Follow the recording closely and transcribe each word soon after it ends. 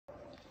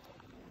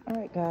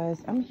Alright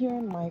guys, I'm here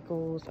in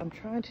Michael's. I'm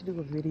trying to do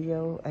a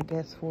video, I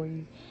guess, for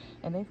you.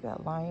 And they've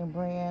got Lion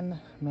Brand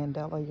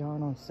Mandela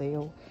yarn on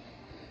sale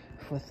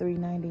for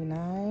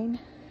 $3.99.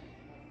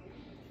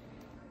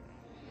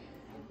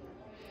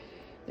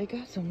 They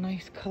got some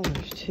nice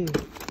colors too.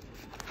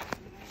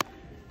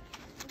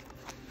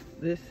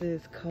 This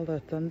is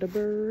color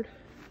Thunderbird.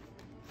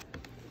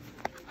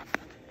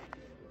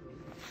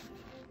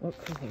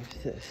 What color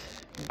is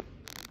this?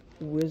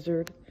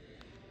 Wizard.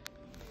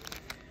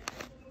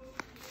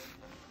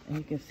 And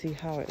you can see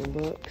how it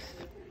looks.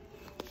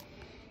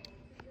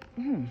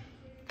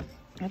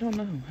 I don't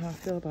know how I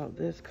feel about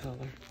this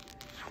color.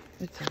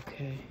 It's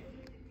okay.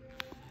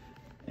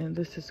 And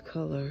this is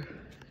color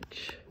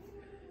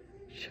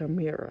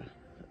Chamira.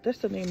 That's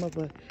the name of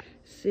a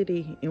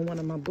city in one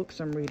of my books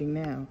I'm reading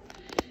now.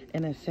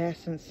 An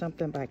Assassin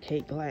something by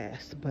Kate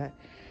Glass. But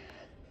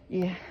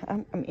yeah,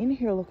 I'm in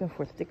here looking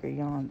for thicker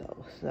yarn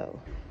though. So,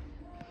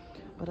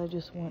 but I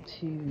just want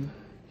to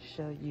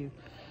show you.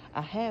 I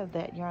have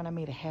that yarn. I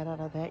made a hat out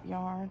of that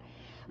yarn.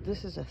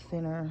 This is a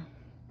thinner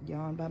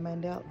yarn by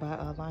Mandela, by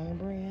Lion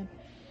Brand,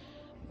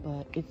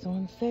 but it's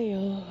on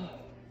sale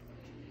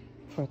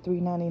for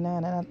 $3.99,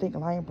 and I think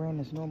Lion Brand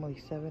is normally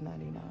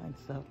 $7.99.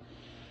 So,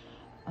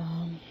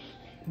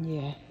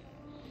 yeah,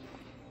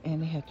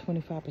 and they have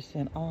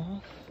 25%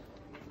 off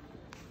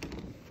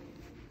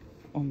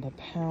on the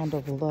Pound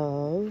of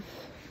Love,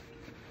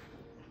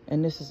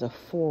 and this is a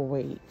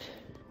 4-weight.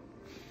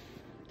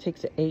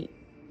 Takes an 8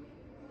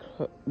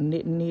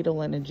 knit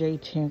needle and a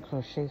J10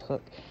 crochet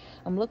hook.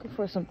 I'm looking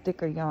for some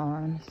thicker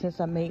yarn. Since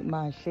I made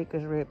my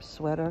Shaker's Rib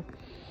sweater,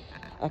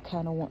 I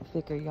kind of want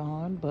thicker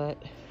yarn,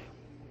 but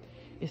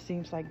it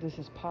seems like this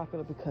is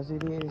popular because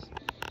it is.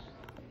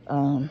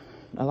 A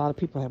lot of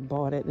people have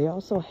bought it. They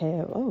also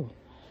have,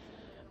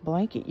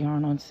 blanket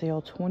yarn on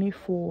sale,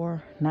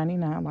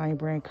 $24.99 Lion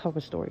Brand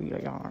cover story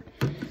yarn.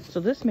 So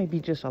this may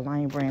be just a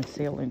Lion Brand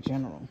sale in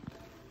general.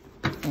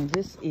 And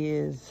this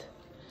is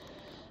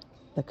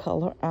the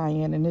color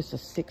Iron, and this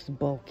is 6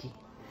 bulky,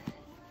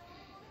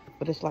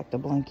 but it's like the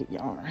blanket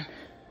yarn.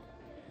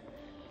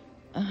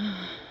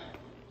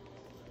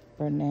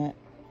 Bernat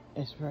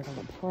is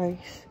regular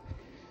price.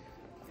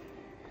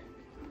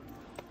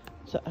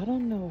 So I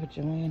don't know if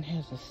JoAnns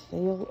has a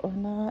sale or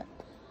not,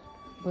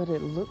 but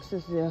it looks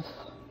as if,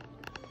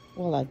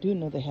 well, I do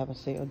know they have a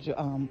sale.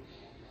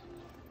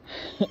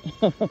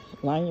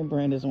 Lion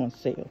Brand is on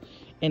sale,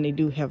 and they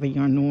do have a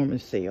Yarn Norman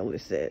sale,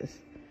 it says.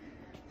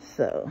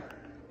 So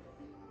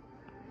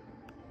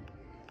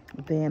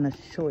Vanna's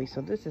Choice.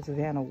 So this is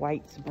Vanna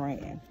White's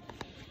brand,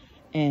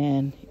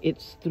 and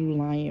it's through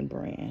Lion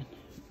Brand.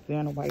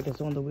 Vanna White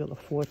is on the Wheel of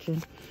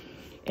Fortune,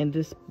 and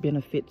this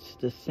benefits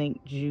the St.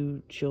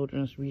 Jude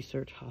Children's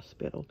Research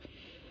Hospital.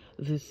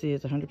 This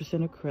is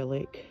 100%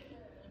 acrylic,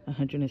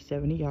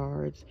 170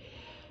 yards,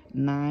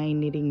 9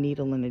 knitting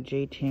needle and a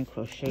J10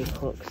 crochet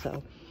hook.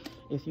 So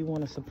if you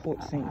want to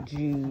support St.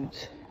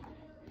 Jude's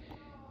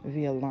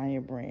via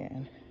Lion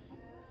Brand,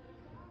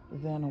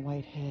 Vanna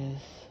White has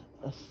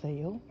a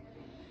sale.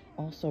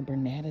 Also,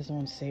 Bernat is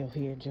on sale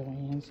here at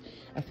JoAnns.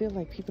 I feel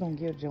like people don't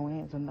give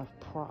JoAnns enough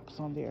props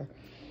on their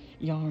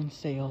yarn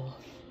sale,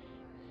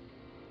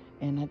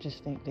 and I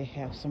just think they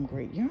have some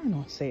great yarn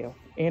on sale.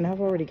 And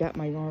I've already got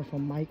my yarn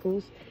from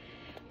Michael's,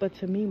 but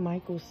to me,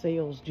 Michael's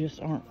sales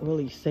just aren't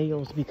really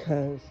sales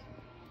because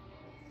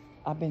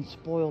I've been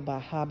spoiled by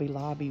Hobby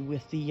Lobby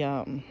with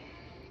the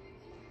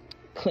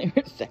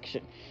clearance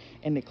section.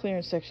 In the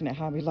clearance section at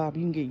Hobby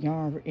Lobby, you can get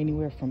yarn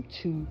anywhere from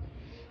 $2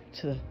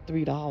 to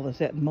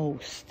 $3 at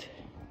most.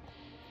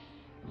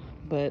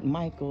 But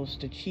Michael's,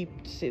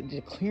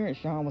 the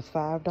clearance yarn was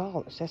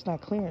 $5. That's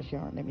not clearance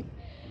yarn to me.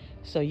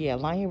 So yeah,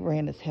 Lion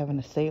Brand is having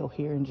a sale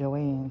here in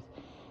JoAnns,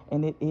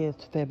 and it is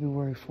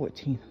February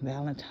 14th,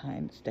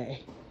 Valentine's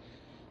Day.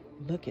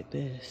 Look at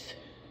this.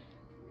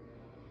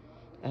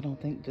 I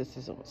don't think this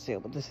is on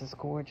sale, but this is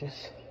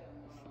gorgeous.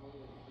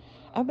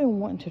 I've been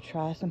wanting to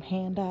try some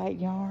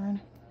hand-dyed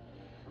yarn,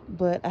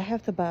 but I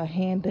have to buy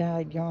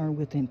hand-dyed yarn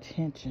with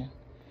intention.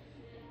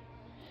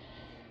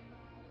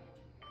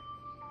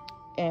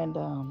 And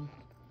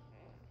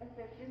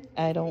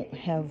I don't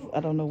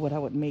know what I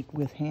would make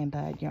with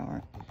hand-dyed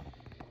yarn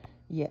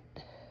yet.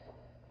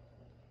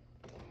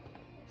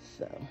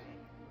 So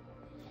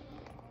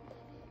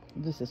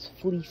this is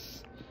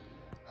Fleece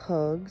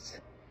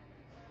Hugs,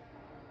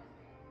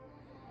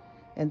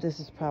 and this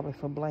is probably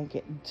for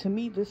blanket. To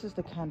me, this is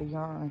the kind of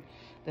yarn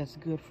that's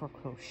good for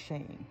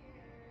crocheting,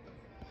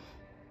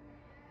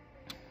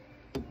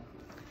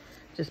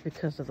 just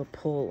because of the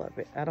pull of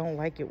it. I don't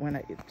like it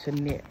when to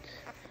knit.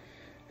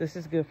 This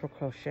is good for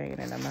crocheting,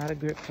 and I'm not a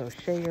good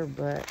crocheter,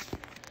 but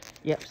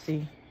yep,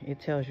 see,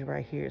 it tells you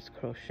right here it's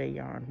crochet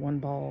yarn. 1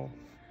 ball,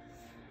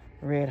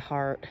 red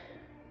heart,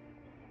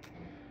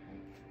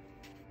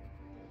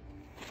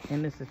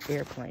 and this is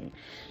airplane.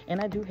 And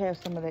I do have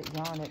some of that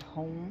yarn at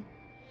home,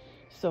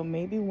 so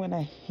maybe when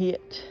I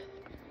hit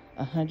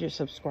 100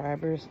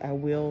 subscribers, I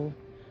will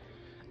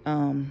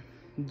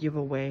give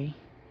away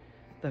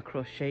the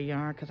crochet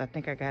yarn, because I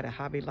think I got a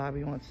Hobby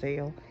Lobby on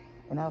sale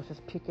and I was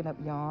just picking up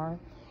yarn.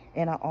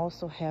 And I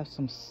also have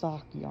some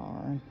sock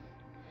yarn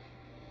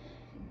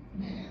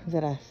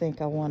that I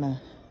think I want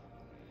to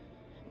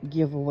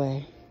give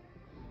away.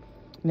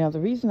 Now, the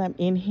reason I'm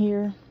in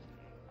here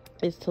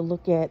is to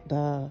look at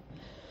the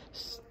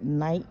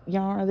night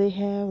yarn they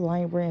have,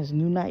 Lion Brand's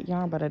new night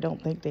yarn, but I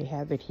don't think they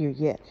have it here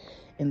yet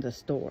in the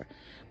store.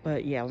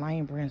 But yeah,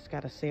 Lion Brand's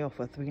got a sale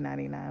for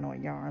 $3.99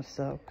 on yarn,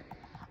 so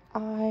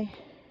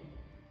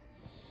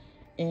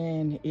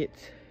and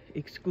it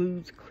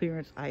excludes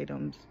clearance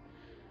items,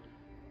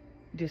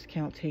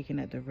 discount taken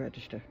at the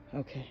register.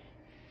 Okay,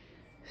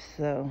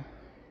 so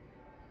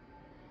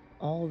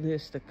all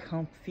this, the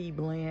comfy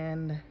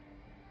blend,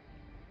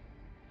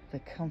 the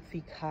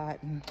comfy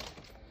cotton,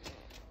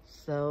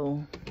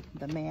 so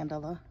the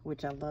mandala,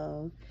 which I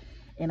love,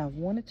 and I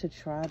wanted to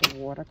try the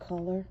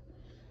watercolor.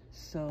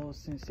 So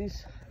since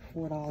it's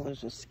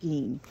 $4 a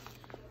skein,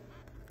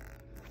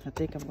 I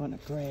think I'm going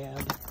to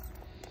grab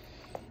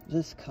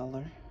this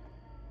color,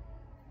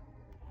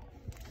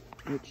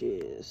 which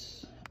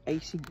is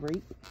Icy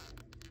Grape,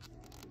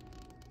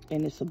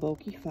 and it's a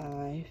bulky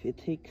 5. It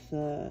takes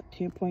a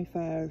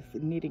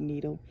 10.5 knitting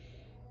needle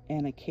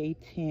and a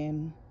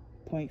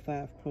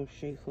K10.5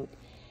 crochet hook.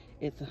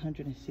 It's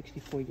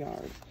 164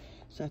 yards.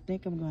 So I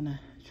think I'm gonna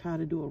try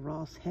to do a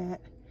Ross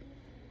hat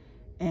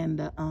and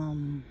a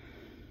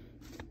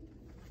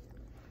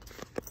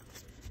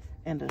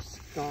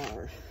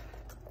scarf.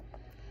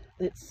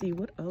 Let's see,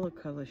 what other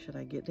color should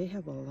I get? They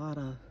have a lot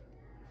of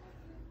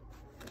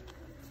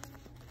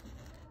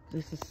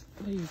this. Is,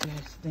 what do you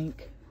guys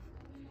think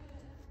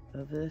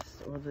of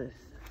this or this?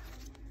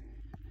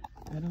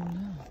 I don't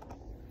know.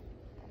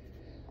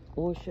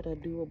 Or should I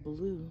do a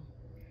blue?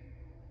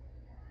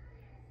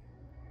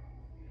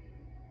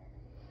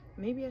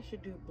 Maybe I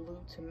should do blue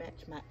to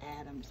match my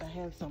Adams. I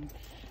have some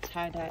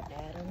tie-dye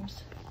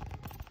Adams,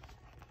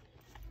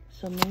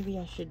 so maybe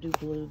I should do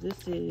blue.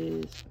 This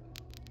is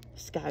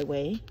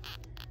Skyway,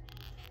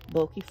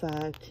 bulky 5,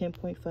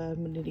 10.5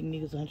 knitting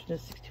needles,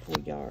 164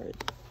 yards.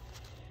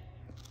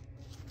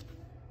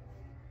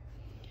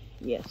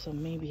 Yeah, so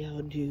maybe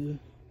I'll do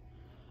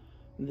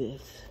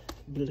this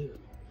blue.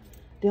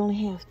 They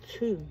only have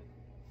 2.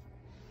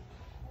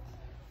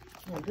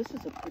 Oh, this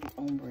is a pretty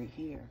ombre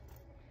here.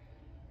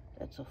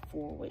 That's a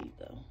 4-way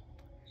though.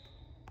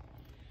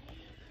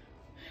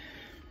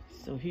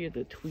 So here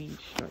the tweed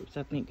stripes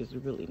I think is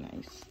really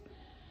nice.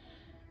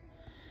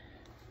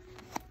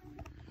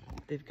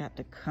 They've got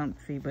the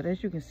comfy, but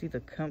as you can see,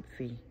 the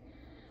comfy,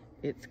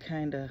 it's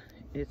kind of,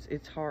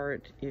 it's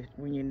hard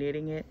when you're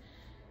knitting it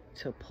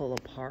to pull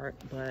apart,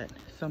 but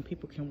some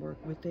people can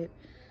work with it.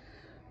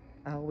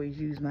 I always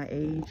use my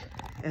age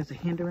as a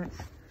hindrance.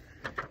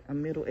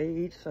 I'm middle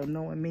age, so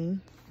knowing me,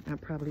 I'll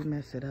probably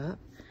mess it up.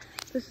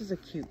 This is a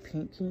cute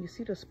pink. Can you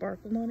see the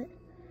sparkle on it?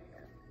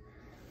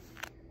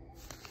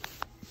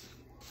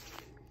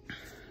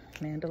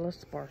 Mandala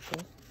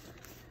sparkle.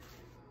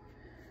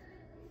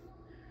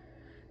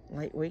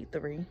 Lightweight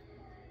 3.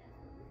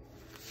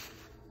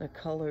 The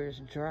color is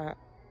Draco.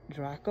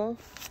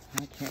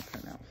 I can't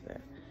pronounce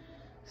that.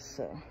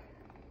 So,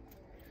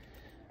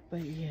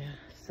 but yeah,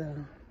 so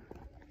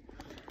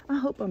I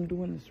hope I'm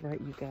doing this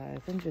right, you guys.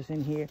 I'm just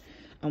in here.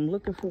 I'm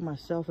looking for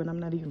myself, and I'm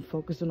not even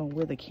focusing on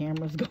where the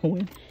camera's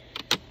going.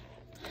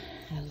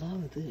 I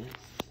love this.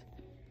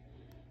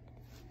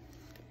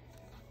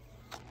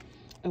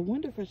 I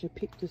wonder if I should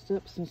pick this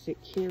up since it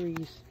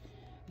carries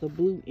the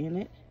blue in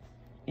it.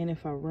 And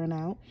if I run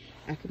out,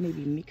 I could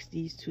maybe mix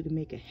these two to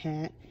make a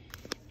hat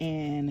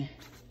and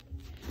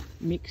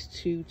mix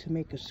 2 to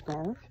make a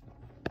scarf.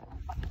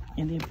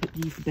 And then put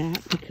these back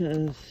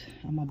because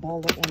I'm a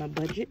baller on a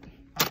budget.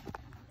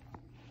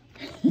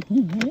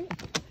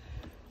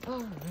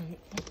 All right.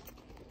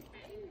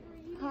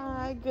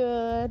 Hi,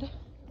 good.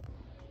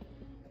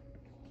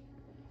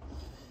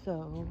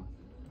 So,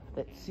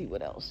 let's see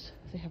what else.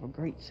 They have a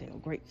great sale,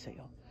 great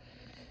sale.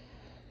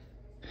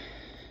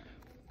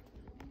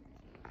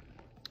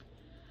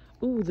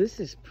 Ooh, this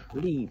is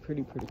pretty.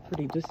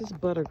 This is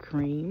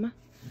buttercream.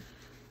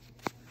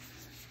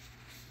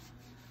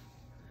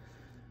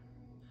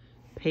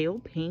 Pale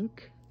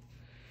pink.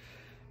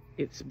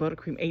 It's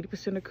buttercream,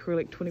 80%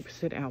 acrylic,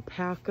 20%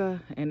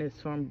 alpaca, and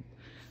it's from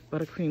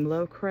Buttercream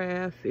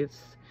Lovecraft.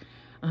 It's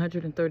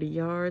 130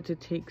 yards. It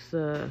takes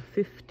a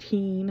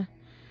 15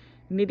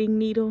 knitting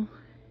needle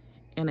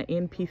and an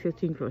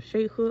NP15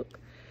 crochet hook.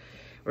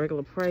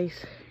 Regular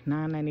price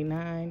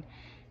 $9.99,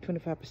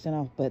 25%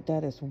 off, but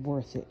that is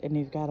worth it. And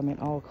they've got them in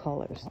all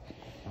colors.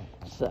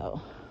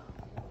 So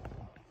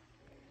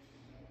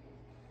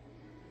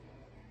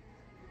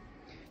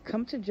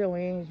come to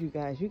JoAnns, you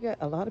guys. You got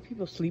a lot of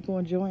people sleep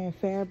on JoAnn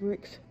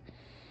fabrics,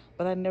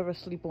 but I never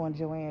sleep on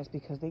JoAnns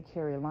because they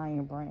carry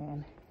Lion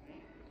Brand.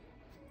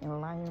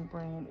 And Lion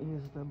Brand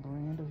is the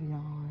brand of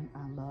yarn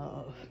I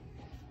love.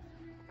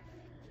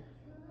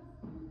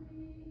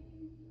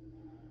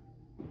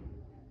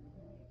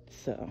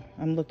 So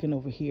I'm looking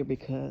over here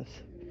because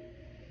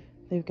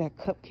they've got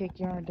cupcake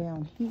yarn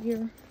down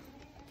here.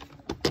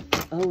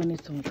 Oh, and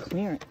it's on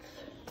clearance.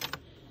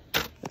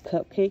 The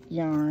cupcake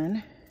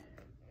yarn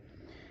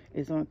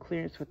is on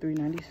clearance for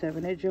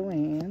 $3.97 at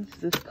JoAnns.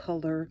 This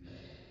color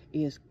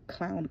is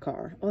Clown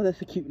Car. Oh,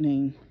 that's a cute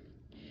name.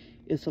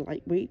 It's a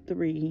lightweight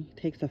 3,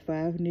 takes a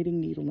 5 knitting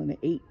needle and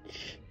an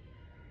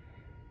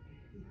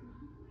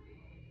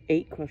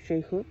 8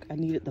 crochet hook. I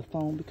needed the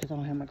phone because I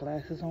don't have my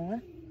glasses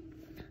on.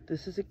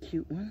 This is a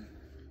cute one.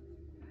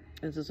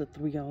 This is a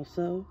 3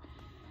 also.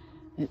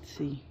 Let's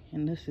see,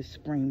 and this is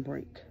Spring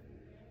Break.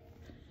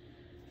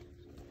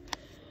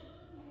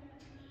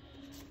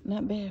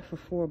 Not bad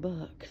for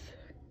 $4,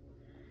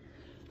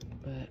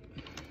 but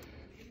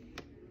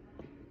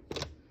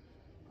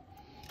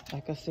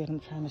like I said, I'm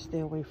trying to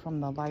stay away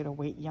from the lighter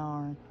weight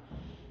yarn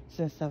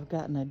since I've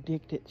gotten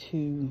addicted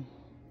to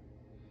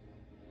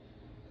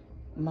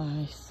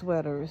my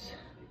sweaters.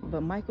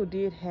 But Michael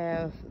did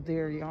have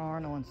their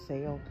yarn on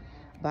sale,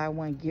 buy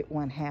one get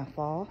one half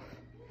off,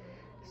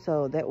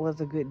 so that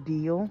was a good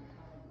deal.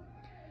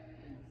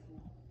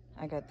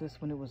 I got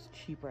this when it was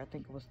cheaper. I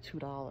think it was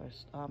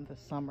 $2 this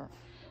summer.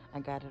 I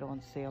got it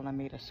on sale and I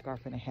made a scarf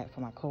and a hat for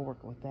my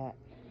coworker with that.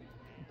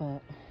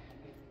 But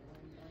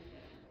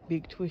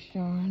Big Twist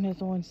yarn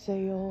is on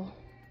sale.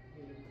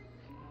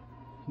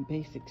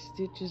 Basic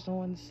Stitch is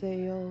on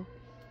sale.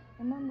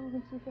 Am I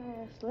moving too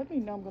fast? Let me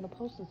know. I'm going to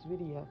post this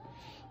video,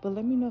 but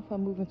let me know if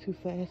I'm moving too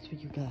fast for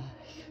you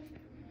guys.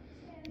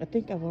 I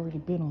think I've already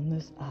been on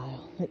this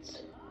aisle.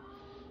 Let's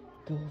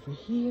go over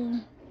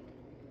here.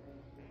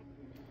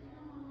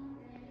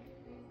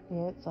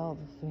 Yeah, it's all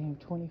the same,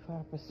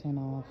 25%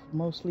 off.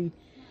 Mostly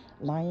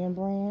Lion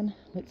brand.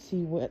 Let's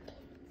see what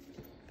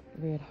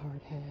Red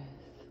Heart has.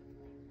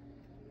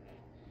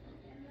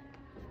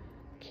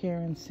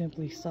 Karen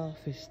Simply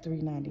Soft is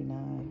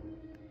 $3.99.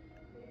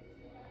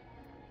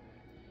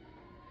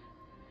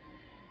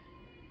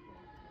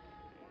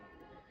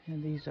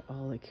 And these are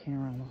all the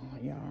Karen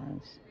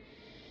yarns.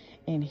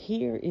 And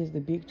here is the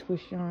Big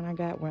Twist yarn I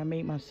got where I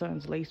made my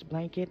son's lace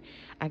blanket.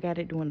 I got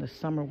it during the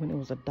summer when it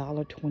was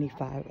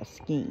 $1.25 a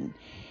skein.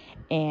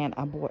 And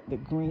I bought the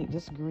greens,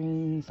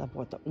 I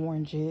bought the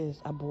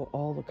oranges, I bought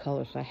all the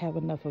colors. So I have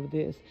enough of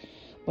this.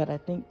 But I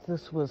think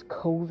this was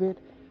COVID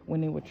when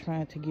they were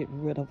trying to get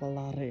rid of a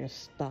lot of their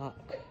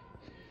stock.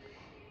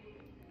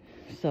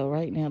 So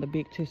right now the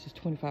Big Twist is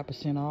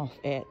 25% off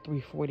at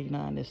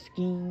 $3.49 a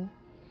skein.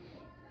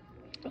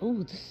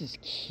 Oh, this is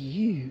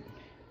cute.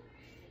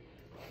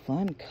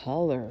 Fun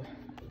color.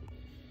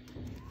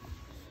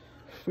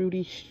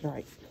 Fruity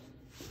stripe.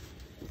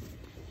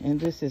 And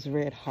this is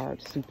Red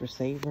Heart Super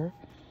Saver.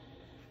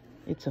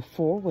 It's a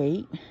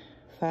 4-weight,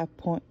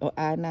 5-point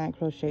I-9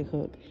 crochet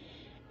hook,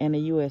 and a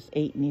US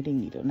 8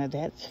 knitting needle. Now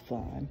that's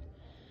fun.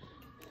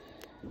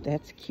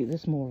 That's cute.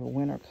 This is more of a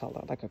winter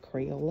color, like a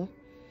Crayola.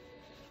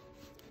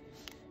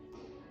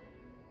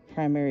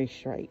 Primary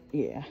stripe,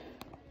 yeah.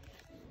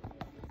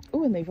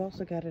 Oh, and they've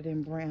also got it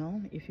in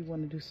brown if you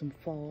want to do some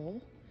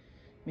fall.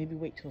 Maybe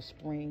wait till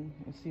spring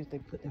and see if they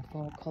put their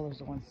fall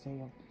colors on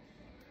sale.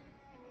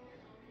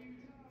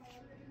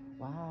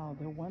 Wow,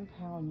 their 1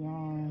 pound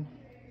yarn,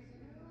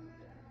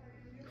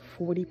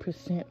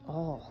 40%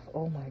 off.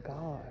 Oh my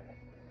God.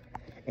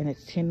 And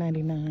it's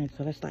 $10.99,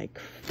 so that's like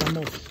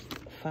almost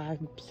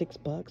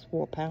 $5-6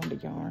 for a pound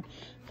of yarn.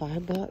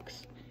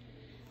 $5.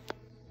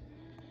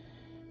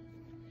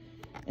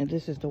 And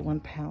this is the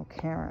 1 pound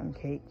Karen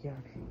cake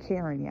yarn.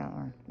 Karen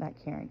yarn, not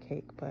Karen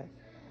cake, but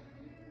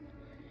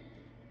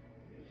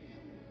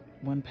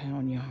 1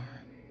 pound yarn,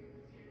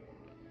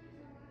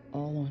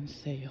 all on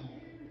sale.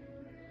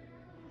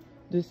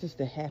 This is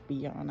the Happy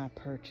yarn I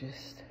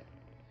purchased.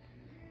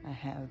 I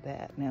have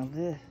that. Now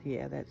this,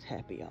 yeah, that's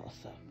Happy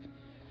also.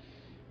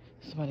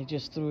 Somebody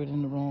just threw it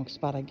in the wrong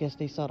spot. I guess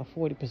they saw the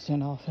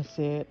 40% off and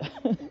said,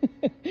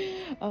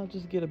 I'll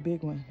just get a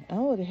big one.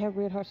 Oh, they have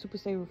Red Heart Super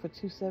Saver for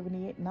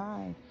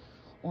 $2.79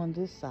 on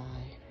this side.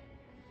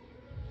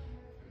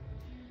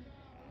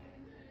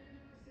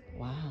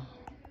 Wow.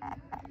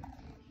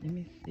 Let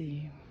me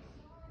see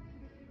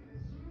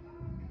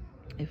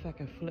if I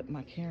can flip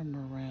my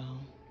camera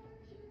around.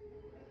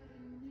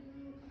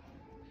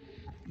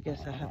 I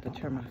guess I have to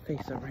turn my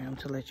face around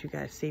to let you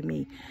guys see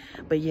me.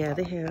 But yeah,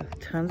 they have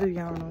tons of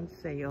yarn on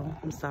sale.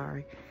 I'm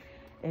sorry,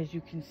 as you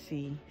can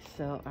see.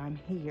 So I'm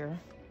here.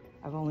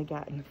 I've only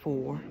gotten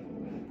 4.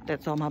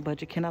 That's all my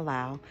budget can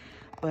allow.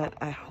 But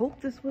I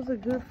hope this was a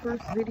good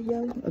first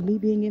video of me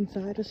being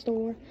inside the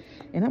store.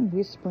 And I'm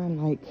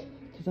whispering like,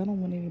 because I don't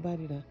want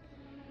anybody to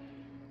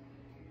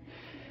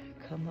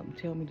come up and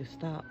tell me to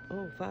stop.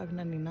 Oh,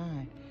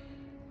 $5.99.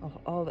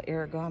 All the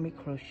origami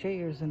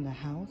crocheters in the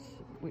house,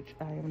 which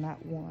I am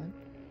not one.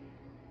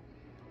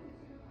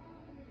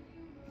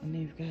 And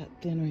they've got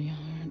thinner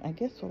yarn, I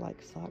guess for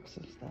like socks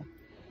and stuff.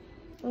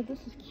 Oh, this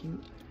is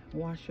cute.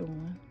 Wash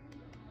on.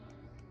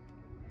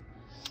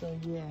 So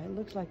yeah, it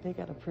looks like they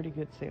got a pretty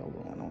good sale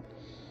going on.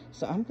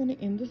 So I'm gonna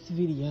end this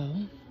video.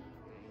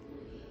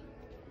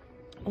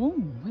 Oh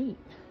wait,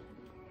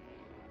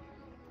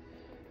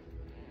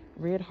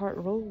 Red Heart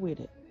Roll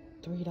with it,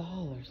 $3.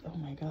 Oh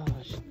my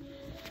gosh.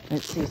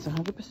 Let's see, it's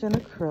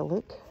 100%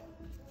 acrylic.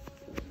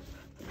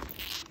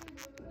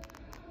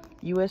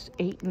 US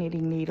 8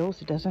 knitting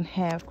needles. It doesn't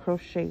have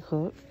crochet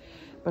hook,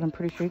 but I'm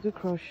pretty sure you could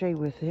crochet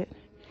with it.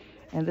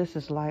 And this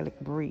is Lilac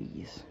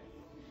Breeze.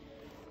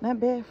 Not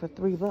bad for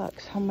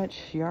 $3. How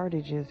much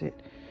yardage is it?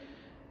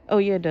 Oh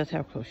yeah, it does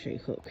have crochet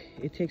hook.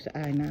 It takes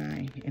an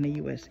I-9 and a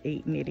US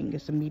 8 knitting.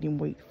 It's a medium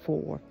weight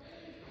 4.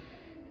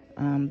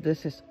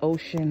 This is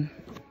Oceanic.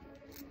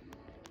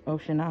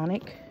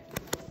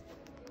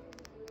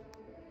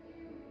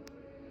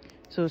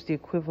 So it's the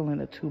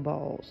equivalent of 2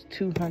 balls.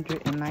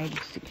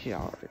 296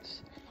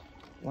 yards.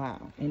 Wow.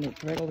 And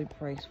it's regularly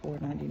priced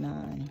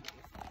 $4.99.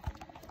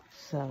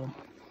 So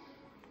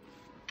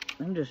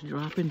I'm just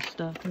dropping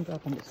stuff. I'm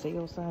dropping the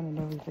sale sign and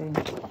everything.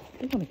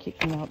 They're gonna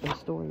kick me out their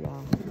store,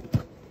 y'all.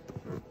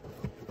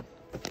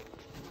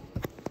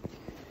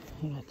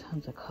 They got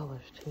tons of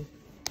colors too.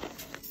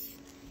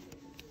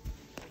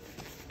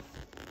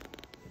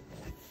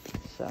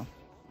 So,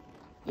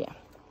 yeah.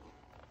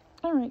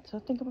 Alright, so I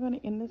think I'm gonna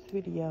end this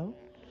video.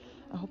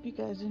 I hope you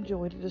guys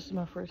enjoyed it. This is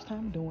my first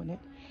time doing it.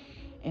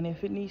 And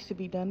if it needs to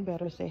be done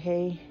better, say,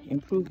 hey,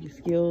 improve your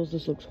skills.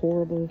 This looks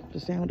horrible. The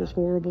sound is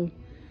horrible.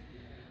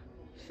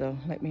 So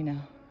let me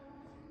know.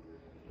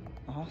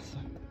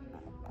 Awesome.